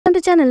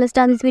the channel, let's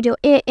start this video.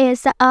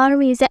 AS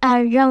armies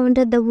around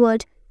the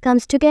world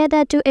comes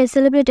together to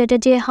celebrate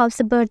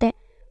J-Hope's birthday.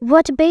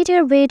 What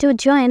better way to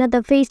join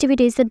the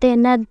festivities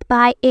than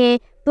by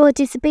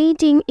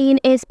participating in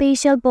a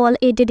special ball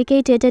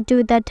dedicated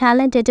to the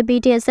talented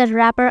BTS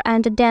rapper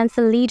and dance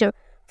leader.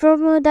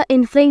 From the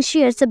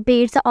infectious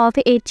beats of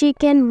a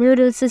chicken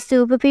noodle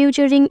soup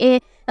featuring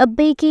a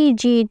Becky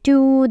G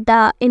to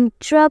the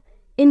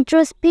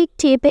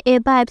introspective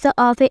vibes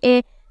of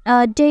a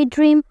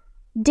daydream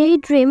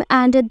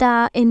and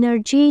the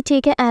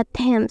energetic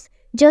themes.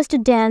 Just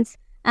Dance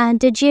and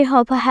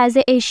J-Hope has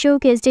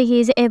showcased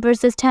his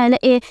versatile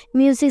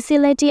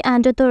musicality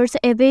and thoughts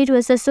a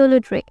various solo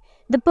track.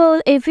 The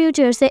poll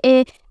features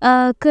a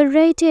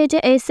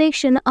curated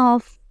section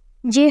of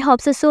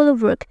J-Hope's solo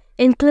work,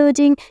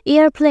 including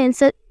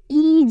Airplanes,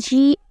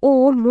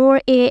 EGO, more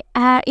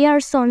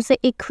ARSON's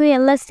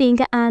equal sing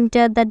and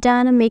the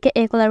dynamic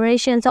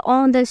declarations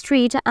on the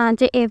street, and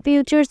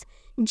features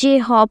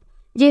J-Hope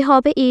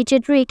each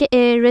track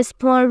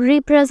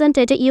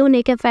represented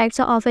unique facts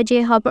of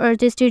J-Hope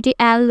artistry,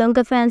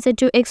 allowing fans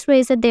to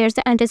express their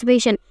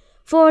anticipation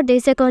for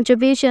this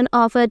contribution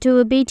of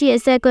to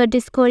BTS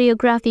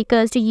discography.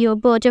 Cast your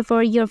vote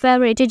for your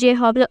favorite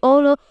J-Hope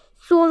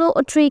solo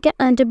track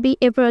and be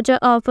a part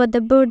of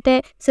the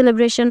birthday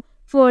celebration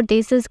for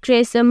this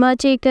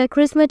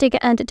charismatic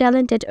and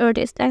talented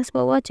artist. Thanks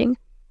for watching.